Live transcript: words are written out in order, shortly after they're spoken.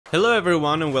Hello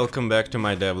everyone and welcome back to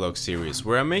my devlog series,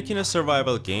 where I'm making a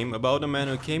survival game about a man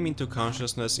who came into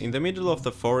consciousness in the middle of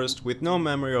the forest with no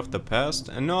memory of the past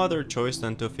and no other choice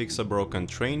than to fix a broken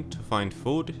train to find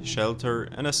food, shelter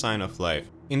and a sign of life.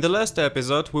 In the last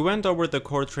episode, we went over the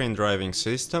core train driving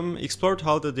system, explored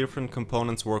how the different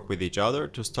components work with each other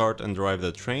to start and drive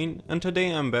the train, and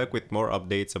today I'm back with more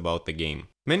updates about the game.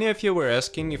 Many of you were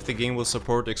asking if the game will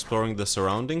support exploring the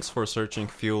surroundings for searching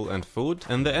fuel and food,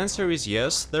 and the answer is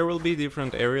yes, there will be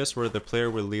different areas where the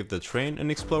player will leave the train and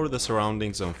explore the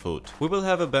surroundings on foot. We will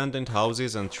have abandoned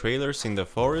houses and trailers in the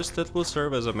forest that will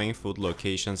serve as the main food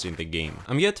locations in the game.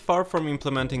 I'm yet far from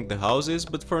implementing the houses,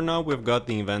 but for now we've got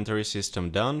the inventory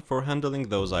system done for handling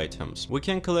those items. We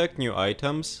can collect new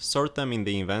items, sort them in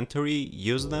the inventory,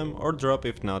 use them, or drop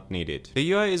if not needed.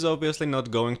 The UI is obviously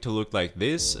not going to look like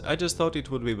this, I just thought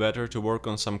it would be better to work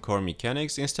on some core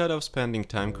mechanics instead of spending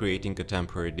time creating a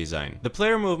temporary design. The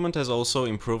player movement has also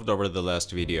improved over the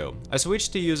last video. I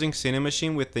switched to using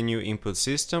Cinemachine with the new input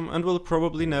system and will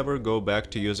probably never go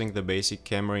back to using the basic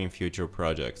camera in future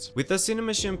projects. With the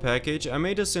Cinemachine package, I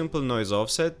made a simple noise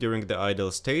offset during the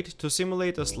idle state to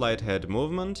simulate a slight head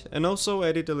movement and also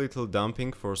added a little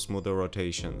damping for smoother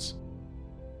rotations.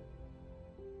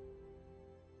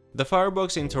 The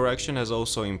firebox interaction has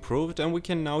also improved and we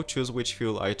can now choose which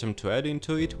fuel item to add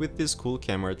into it with this cool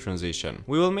camera transition.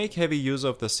 We will make heavy use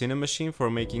of the Cinemachine for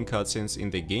making cutscenes in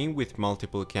the game with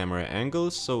multiple camera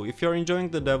angles, so if you're enjoying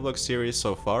the devlog series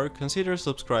so far, consider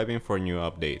subscribing for new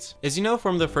updates. As you know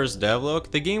from the first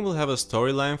devlog, the game will have a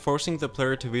storyline forcing the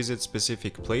player to visit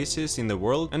specific places in the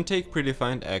world and take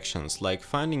predefined actions like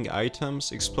finding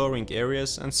items, exploring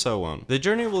areas and so on. The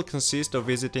journey will consist of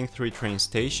visiting 3 train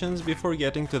stations before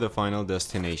getting to the final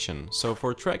destination, so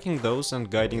for tracking those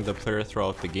and guiding the player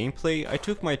throughout the gameplay, I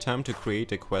took my time to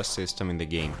create a quest system in the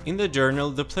game. In the journal,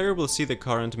 the player will see the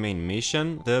current main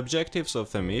mission, the objectives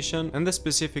of the mission, and the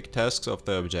specific tasks of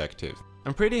the objective.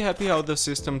 I'm pretty happy how the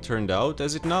system turned out,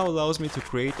 as it now allows me to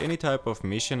create any type of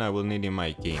mission I will need in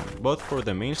my game, both for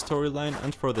the main storyline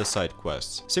and for the side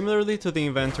quests. Similarly to the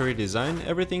inventory design,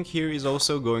 everything here is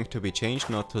also going to be changed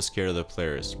not to scare the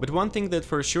players. But one thing that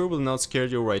for sure will not scare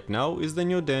you right now is the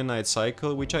new day and night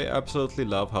cycle, which I absolutely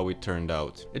love how it turned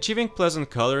out. Achieving pleasant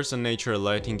colors and natural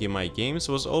lighting in my games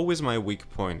was always my weak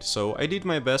point, so I did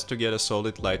my best to get a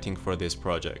solid lighting for this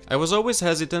project. I was always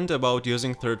hesitant about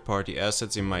using third-party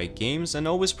assets in my games and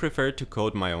always preferred to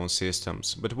code my own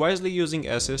systems, but wisely using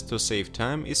assets to save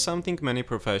time is something many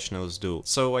professionals do,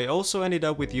 so I also ended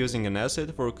up with using an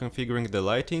asset for configuring the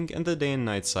lighting and the day and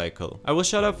night cycle. I will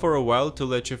shut up for a while to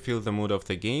let you feel the mood of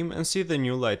the game and see the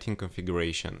new lighting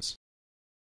configurations.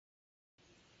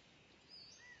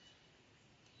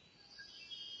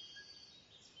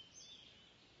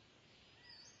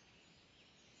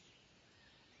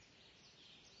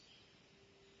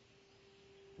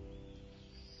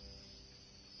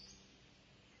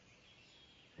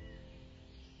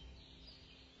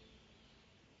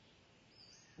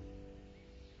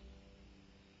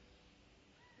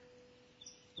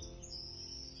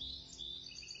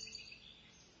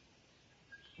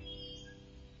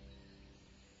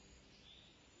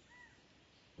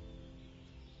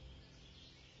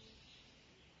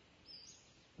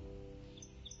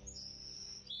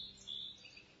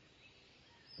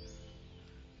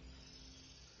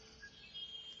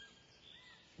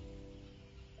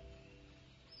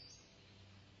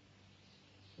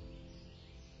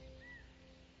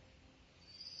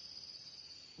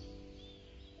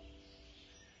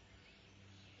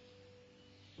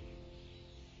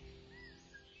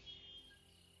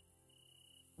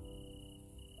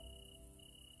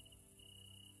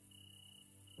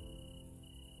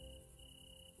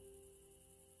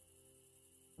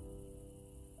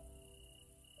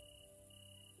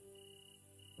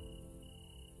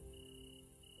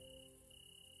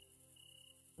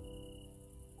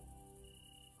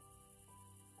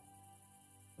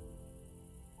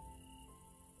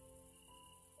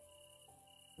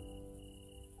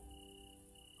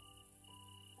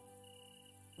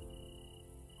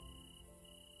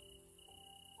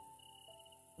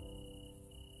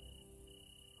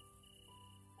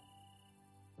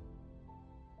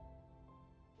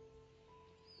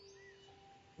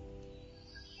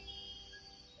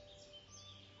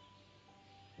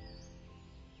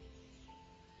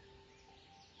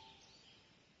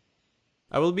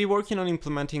 I will be working on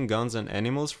implementing guns and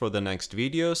animals for the next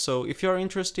video, so if you are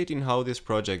interested in how this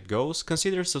project goes,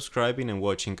 consider subscribing and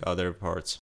watching other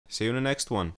parts. See you in the next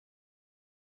one.